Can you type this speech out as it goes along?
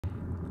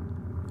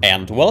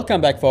And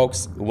welcome back,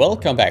 folks.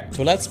 Welcome back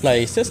to Let's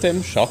Play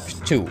System Shock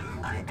 2.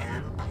 I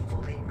am a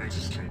fully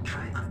registered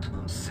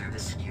Tri-Optimum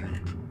service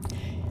unit.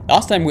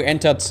 Last time we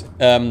entered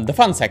the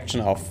fun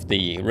section of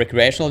the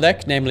recreational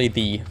deck, namely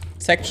the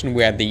section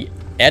where the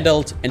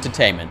adult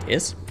entertainment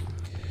is.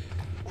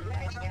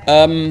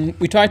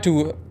 We tried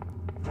to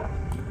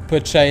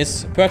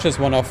purchase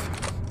one of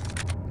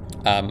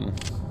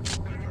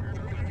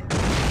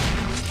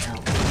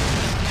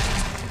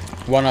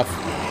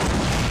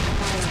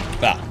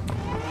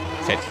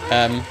shit.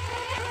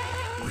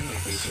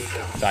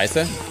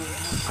 Scheiße.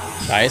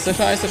 Scheiße,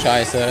 scheiße,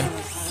 scheiße.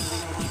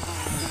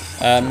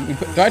 We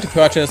tried to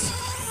purchase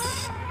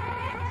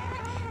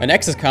an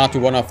access card to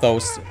one of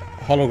those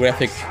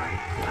holographic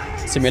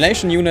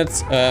simulation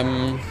units,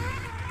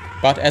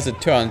 but as it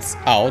turns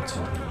out,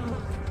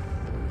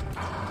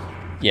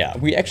 yeah,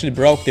 we actually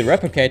broke the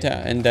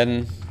replicator, and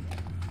then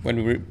when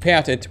we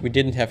repaired it, we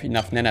didn't have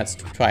enough nanites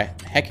to try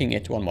hacking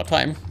it one more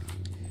time.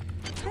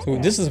 So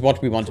this is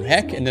what we want to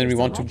hack, and then we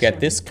want to get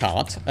this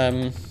card,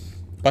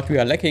 but we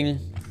are lacking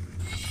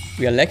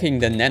the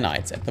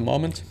nanites at the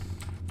moment.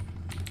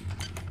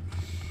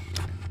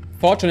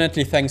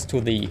 Fortunately, thanks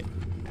to the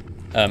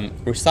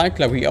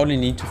recycler, we only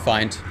need to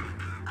find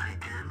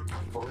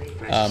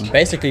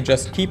basically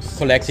just keep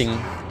collecting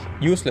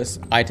useless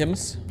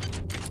items.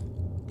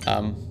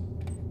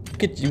 We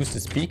could use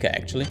the speaker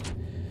actually.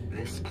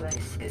 This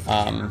place is a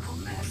terrible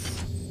mess.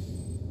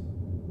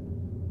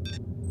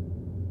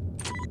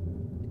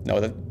 No,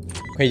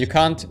 okay, you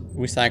can't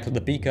recycle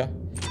the beaker.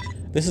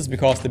 This is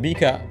because the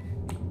beaker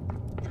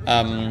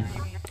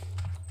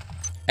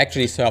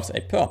actually serves a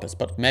purpose,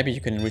 but maybe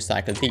you can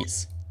recycle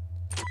these.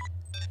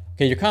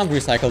 Okay, you can't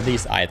recycle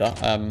these either.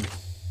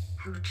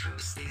 Who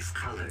chose these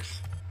colors?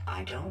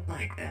 I don't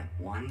like them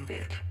one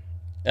bit.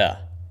 Yeah.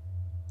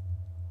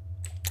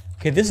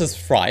 Okay, this is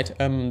fried.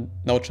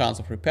 No chance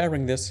of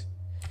repairing this.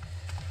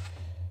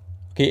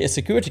 Okay, a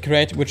security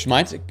crate which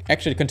might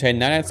actually contain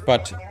nanites,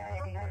 but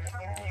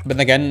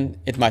again,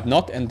 it might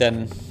not, and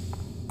then,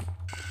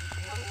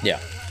 yeah.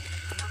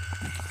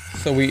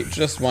 So we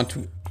just want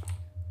to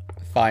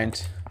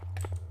find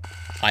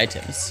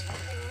items.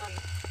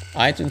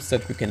 Items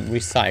that we can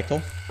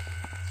recycle.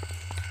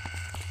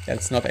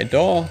 That's not a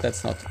door,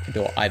 that's not a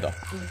door either.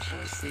 Who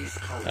chose these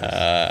colors?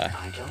 I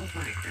don't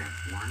like them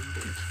one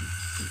bit.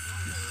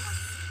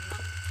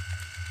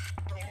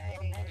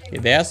 Okay,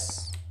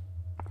 there's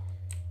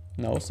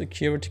no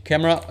security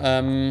camera.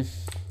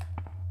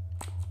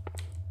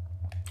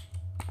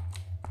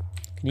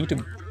 Need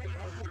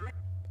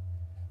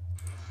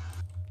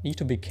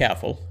to be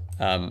careful.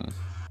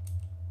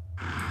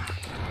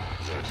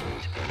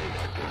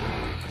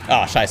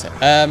 Scheiße.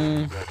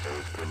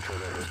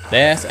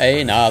 There's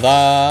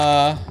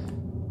another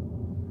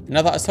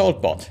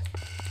assault bot,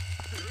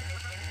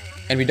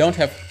 and we don't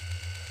have.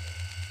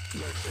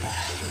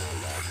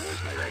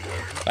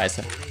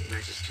 Scheiße.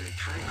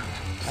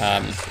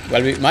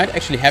 Well, we might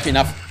actually have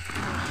enough.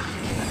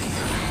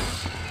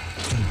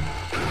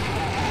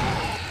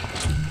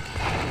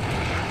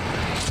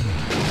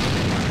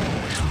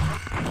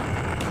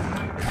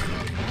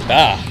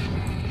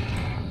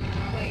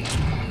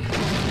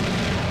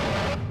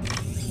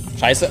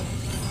 Scheiße.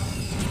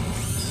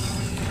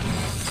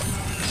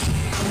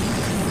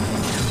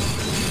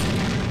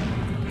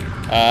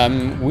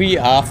 We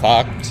are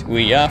fucked.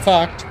 We are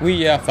fucked.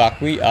 We are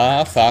fucked. We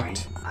are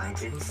fucked.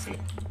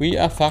 We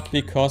are fucked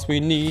because we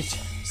need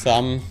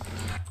some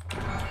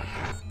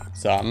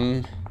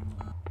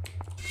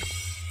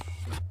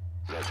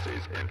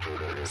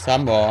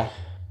more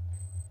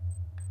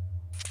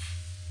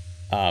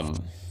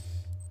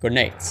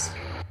grenades.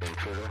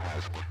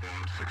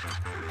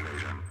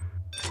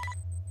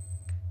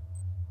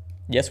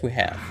 Yes, we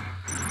have.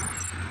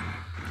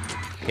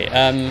 Okay,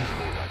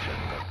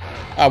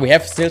 we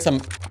have still some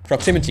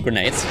proximity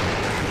grenades.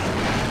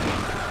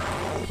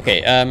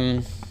 Okay,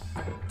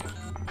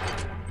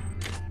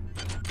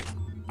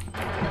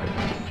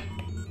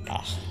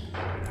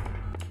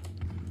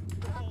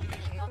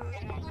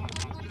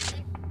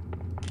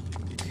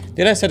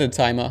 Did I set a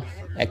timer,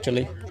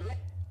 actually?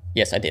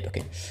 Yes, I did,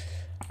 okay.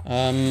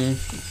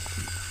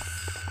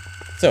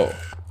 So,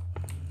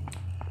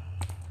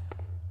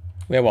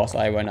 where was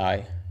I when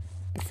I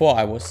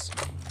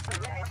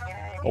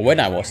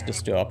was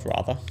disturbed,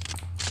 rather?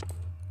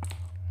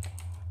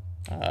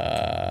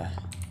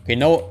 Okay,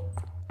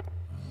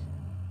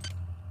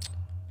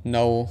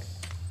 no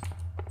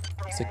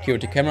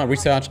security camera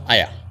research.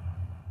 Yeah.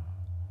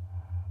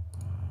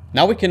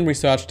 Now we can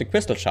research the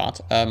crystal shard.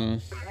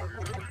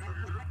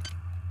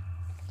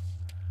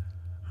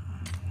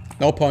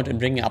 No point in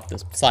bringing up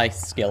this psych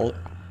skill.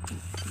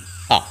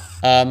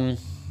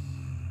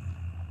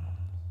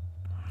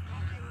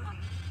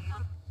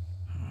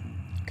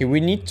 Okay, we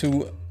need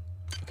to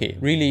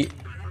really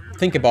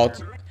think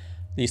about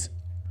these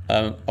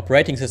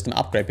operating system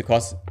upgrade,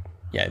 because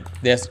yeah,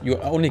 you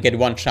only get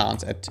one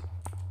chance at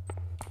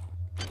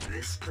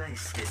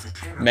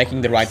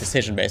making the right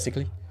decision,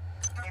 basically.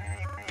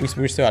 We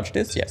researched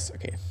this, yes,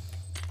 okay.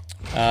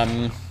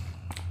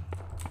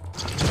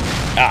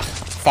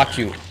 Fuck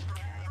you.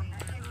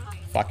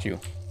 Fuck you.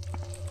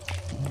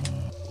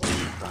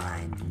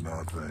 Find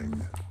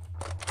nothing.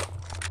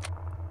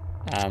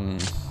 Welcome.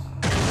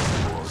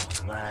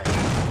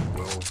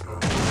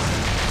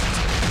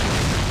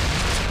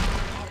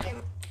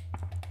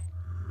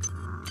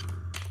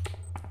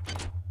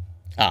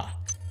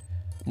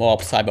 More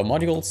cyber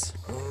modules.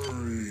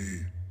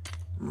 Hurry.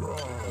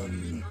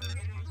 Run.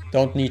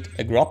 Don't need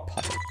a grub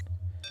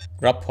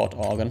pod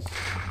organ.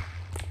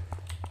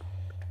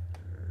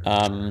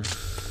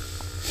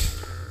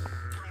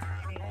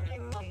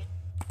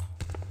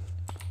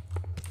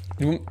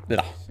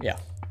 Yeah.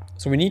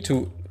 So we need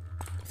to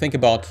think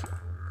about,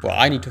 well,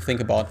 I need to think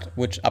about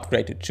which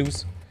upgrade to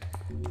choose.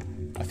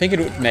 I think it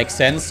would make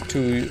sense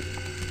to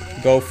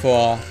go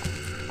for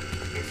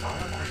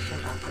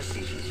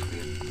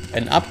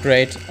an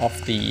upgrade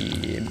of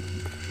the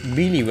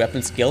melee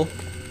weapon skill.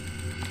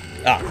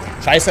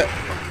 Scheiße.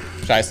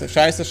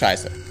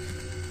 Scheiße.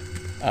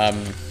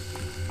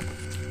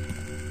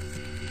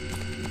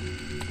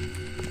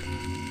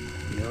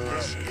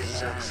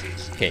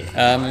 Okay,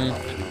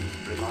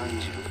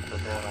 Remind you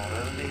that there are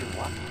only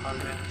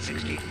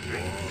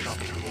 163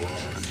 shopping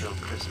days until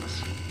Christmas.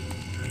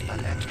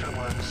 An extra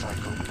work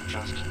cycle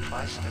just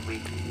twice a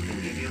week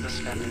can give you the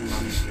spending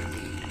money you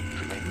need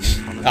to make this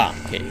holiday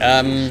okay, a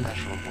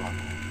special one.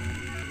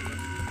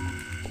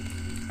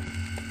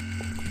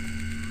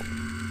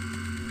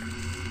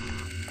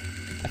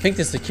 I think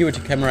the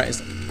security camera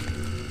is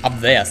up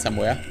there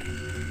somewhere.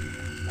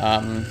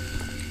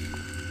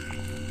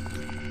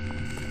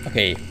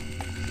 Okay.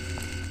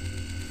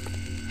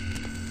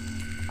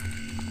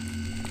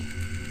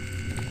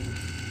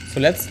 So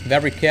let's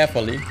very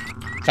carefully...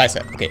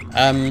 Scheiße, okay.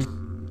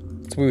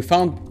 So we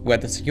found where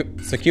the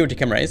security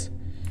camera is.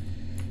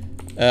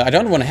 I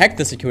don't want to hack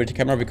the security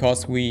camera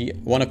because we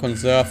want to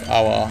conserve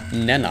our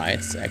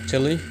nanites,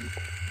 actually.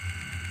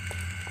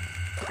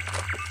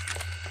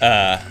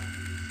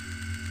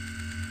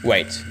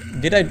 Wait,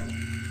 did I...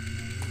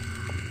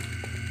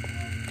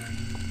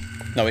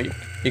 No,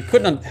 it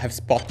could not have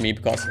spotted me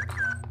because...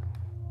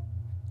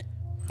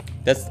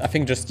 That's, I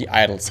think, just the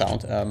idle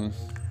sound.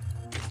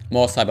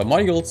 More cyber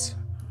modules.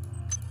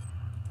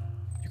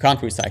 You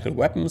can't recycle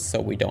weapons, so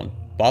we don't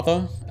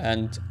bother.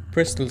 And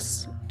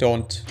crystals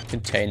don't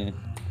contain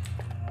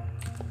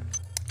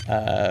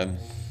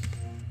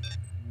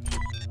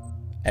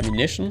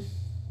ammunition.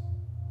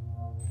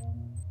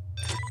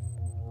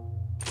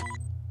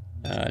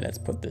 Let's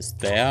put this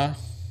there.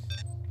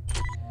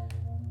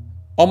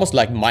 Almost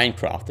like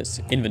Minecraft, this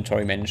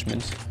inventory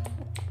management.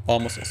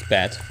 Almost as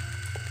bad.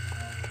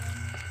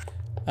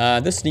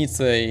 This needs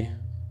a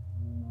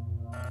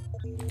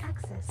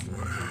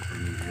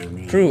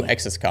true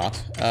access card.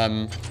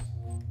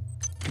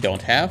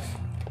 Don't have.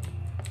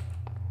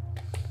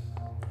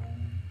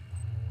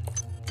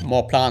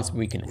 More plants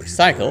we can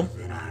recycle.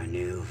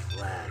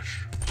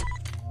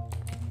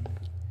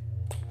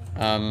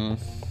 For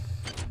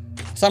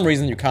some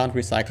reason you can't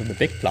recycle the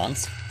big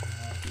plants.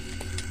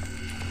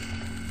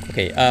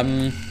 Okay,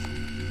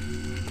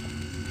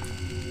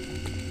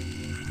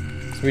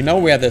 so we know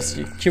where the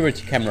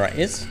security camera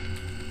is.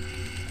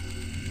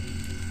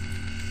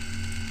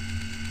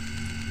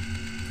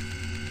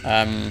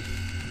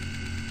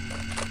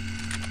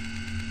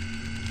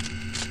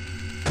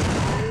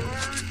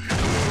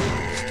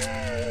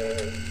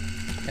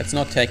 Let's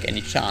not take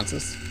any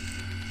chances.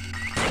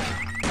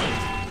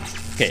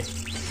 Okay.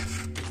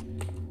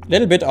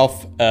 Little bit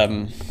of,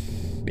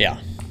 yeah.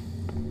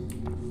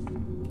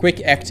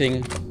 Quick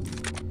acting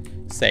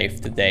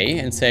saved the day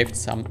and saved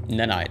some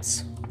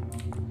nanites.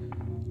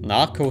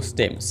 Narco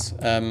stims.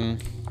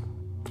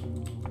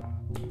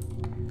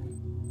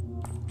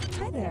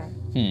 Hi there.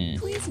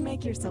 Please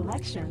make your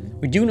selection.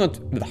 We do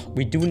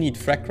need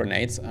frag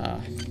grenades.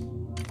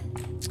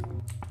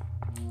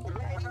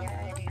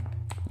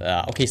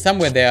 Okay,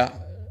 somewhere there,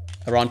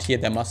 around here,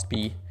 there must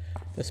be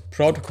this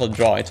protocol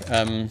droid.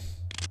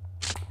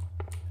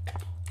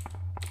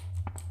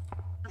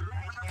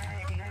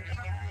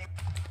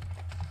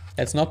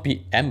 Let's not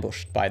be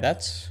ambushed by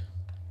that.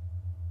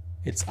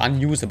 It's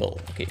unusable.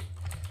 Okay.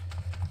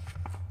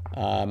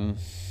 I'm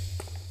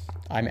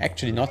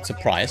actually not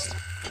surprised.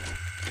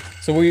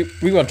 So we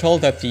were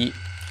told that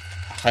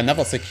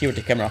another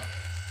security camera.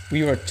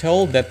 We were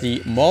told that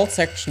the mall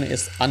section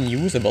is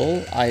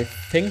unusable. I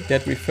think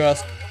that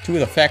refers to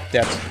the fact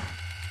that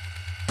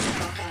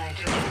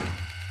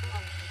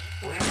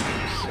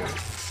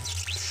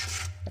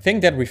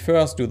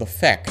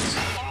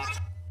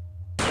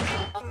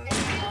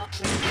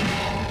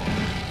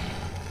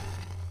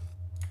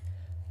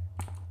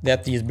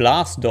that these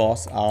blast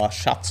doors are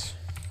shut,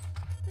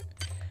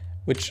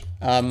 which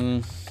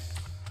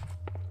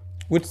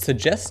would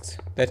suggest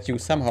that you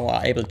somehow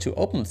are able to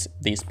open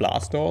these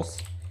blast doors.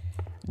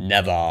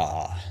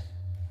 Never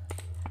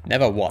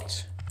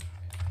what?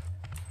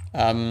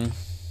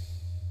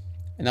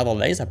 Another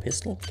laser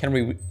pistol? Can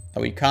we?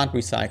 No, we can't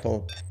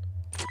recycle.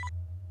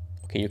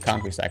 Okay, you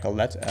can't recycle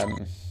that.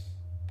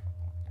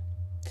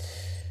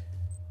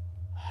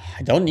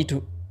 I don't need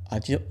to. I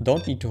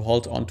don't need to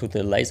hold on to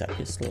the laser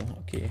pistol.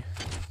 Okay.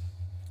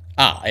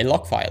 Ah, a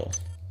log file.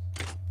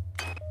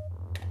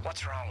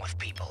 What's wrong with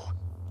people?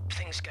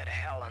 Things go to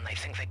hell and they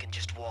think they can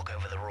just walk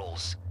over the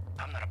rules.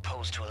 I'm not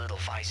opposed to a little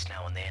vice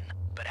now and then,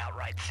 but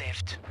outright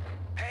theft?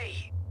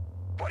 Hey,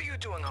 what are you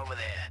doing over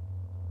there?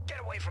 Get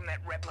away from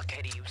that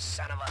replicator, you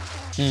son of a...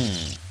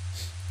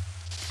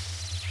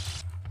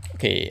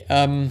 Okay,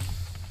 Hi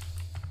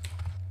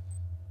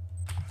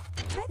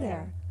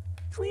there.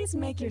 Please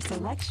make your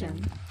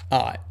selection.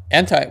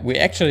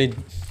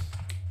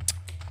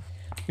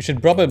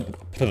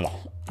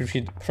 we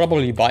should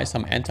probably buy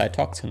some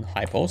antitoxin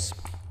hypos.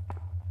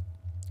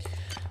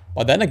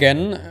 But then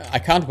again, I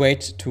can't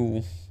wait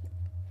to...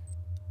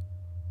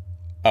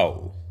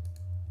 Oh.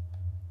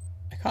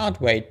 I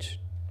can't wait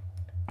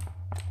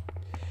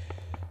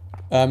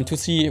to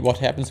see what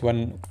happens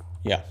when,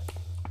 yeah,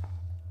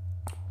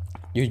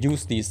 you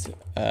use these,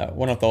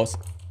 one of those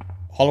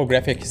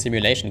holographic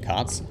simulation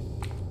cards.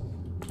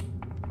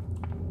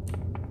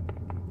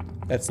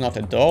 That's not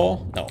a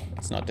door. No,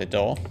 it's not a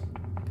door.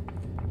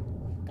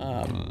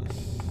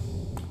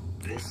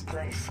 This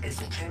place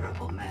is a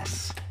terrible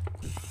mess.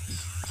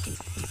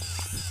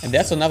 And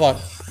there's another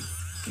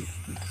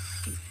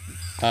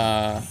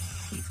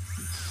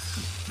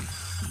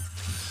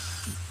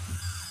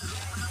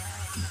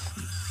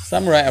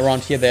somewhere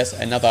around here there's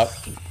another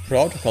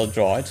protocol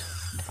droid.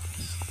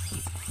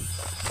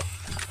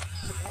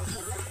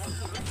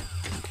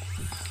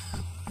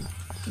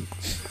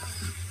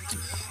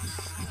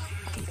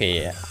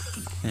 Okay.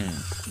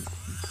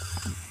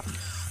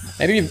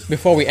 Maybe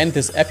before we end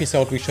this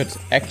episode we should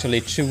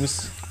actually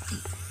choose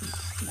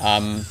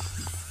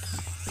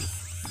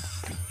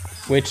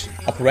which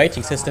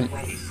operating system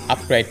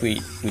upgrade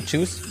we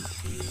choose.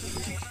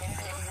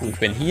 We've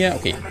been here,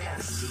 okay.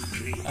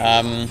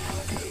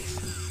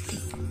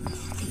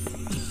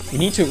 We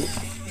need to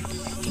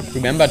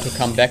remember to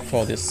come back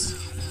for this.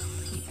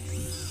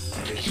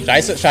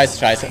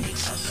 Scheiße.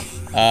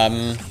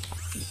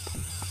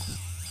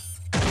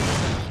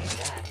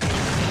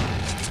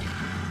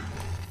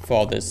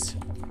 For this.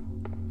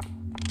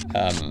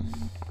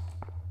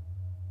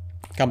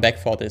 Come back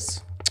for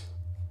this.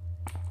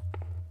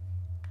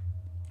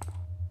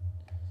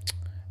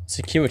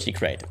 Security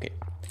crate, okay.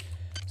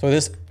 So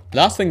this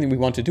last thing that we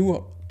want to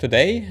do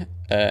today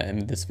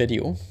in this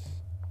video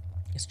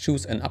is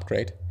choose an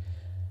upgrade.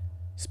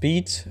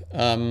 Speed,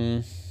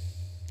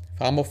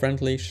 farmer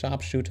friendly,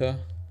 sharpshooter.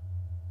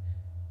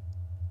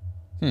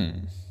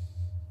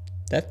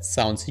 That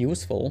sounds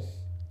useful.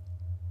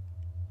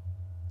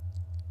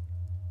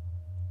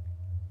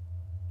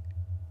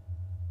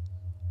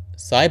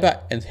 Cyber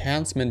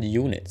enhancement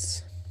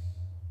units.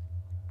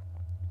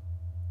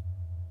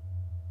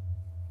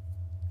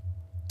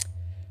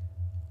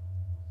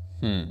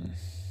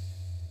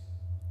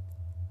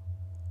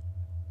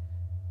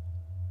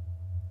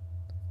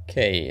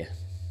 Okay.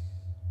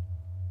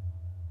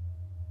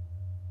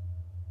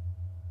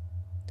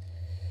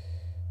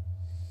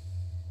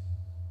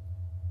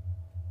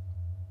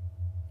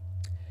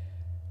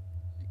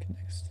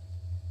 Next.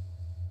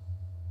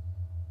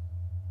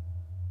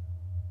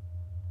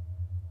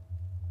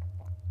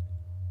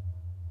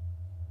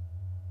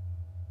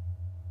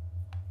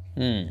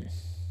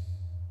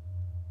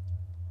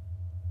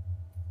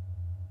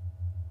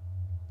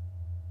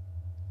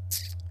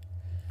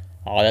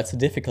 Oh, that's a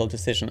difficult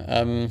decision.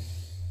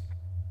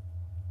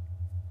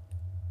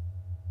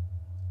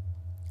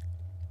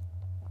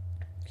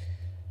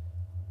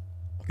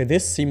 Okay,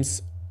 this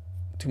seems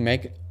to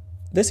make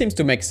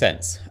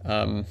sense.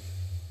 So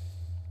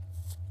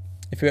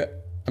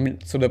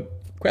the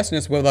question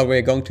is whether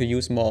we're going to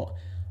use more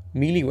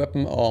melee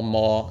weapon or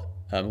more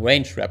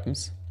ranged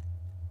weapons.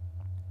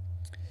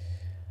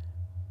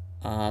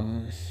 I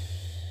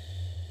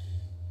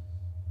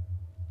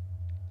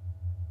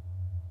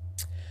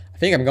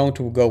think I'm going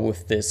to go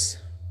with this.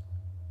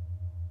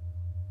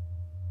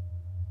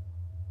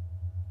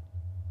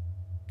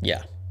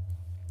 Yeah.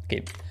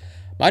 Okay.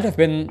 Might have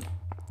been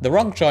the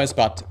wrong choice,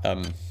 but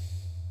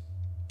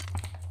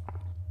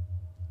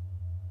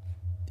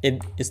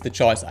it is the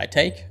choice I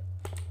take.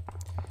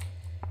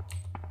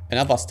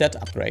 Another stat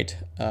upgrade.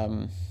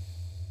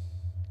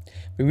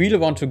 We really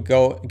want to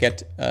go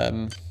get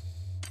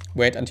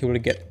wait until we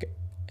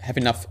have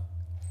enough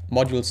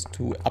modules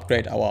to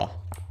upgrade our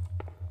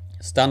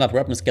standard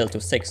weapon skill to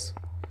 6.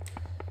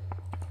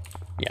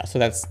 Yeah, so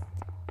that's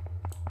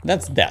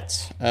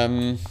that.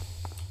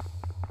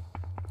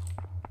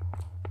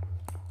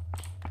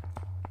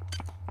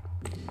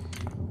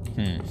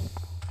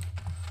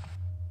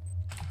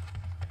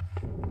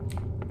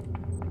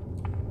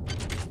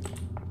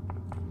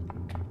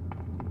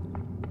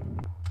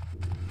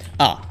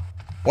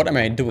 What am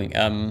I doing?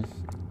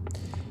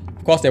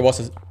 Of course, there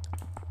was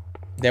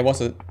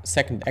a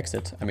second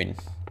exit. I mean,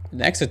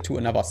 an exit to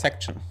another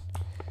section,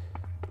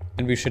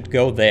 and we should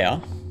go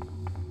there.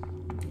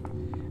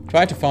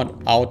 Try to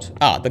find out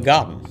the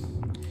garden.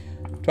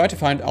 Try to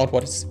find out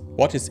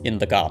what is in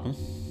the garden.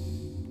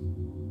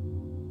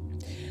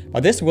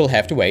 But this will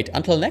have to wait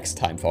until next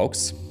time,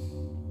 folks.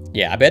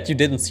 Yeah, I bet you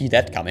didn't see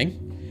that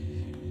coming.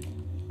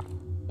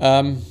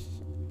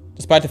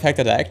 Despite the fact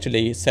that I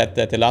actually said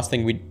that the last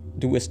thing we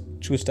do is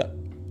choose to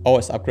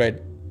always upgrade.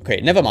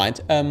 Okay, never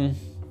mind.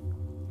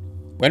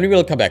 When we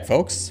will come back,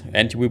 folks,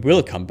 and we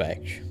will come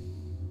back,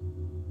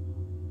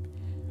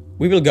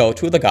 we will go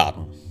to the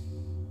garden.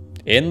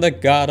 In the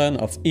garden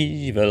of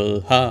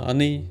evil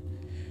honey.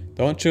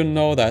 Don't you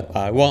know that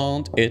I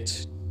want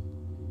it?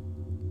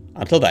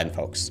 Until then,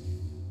 folks.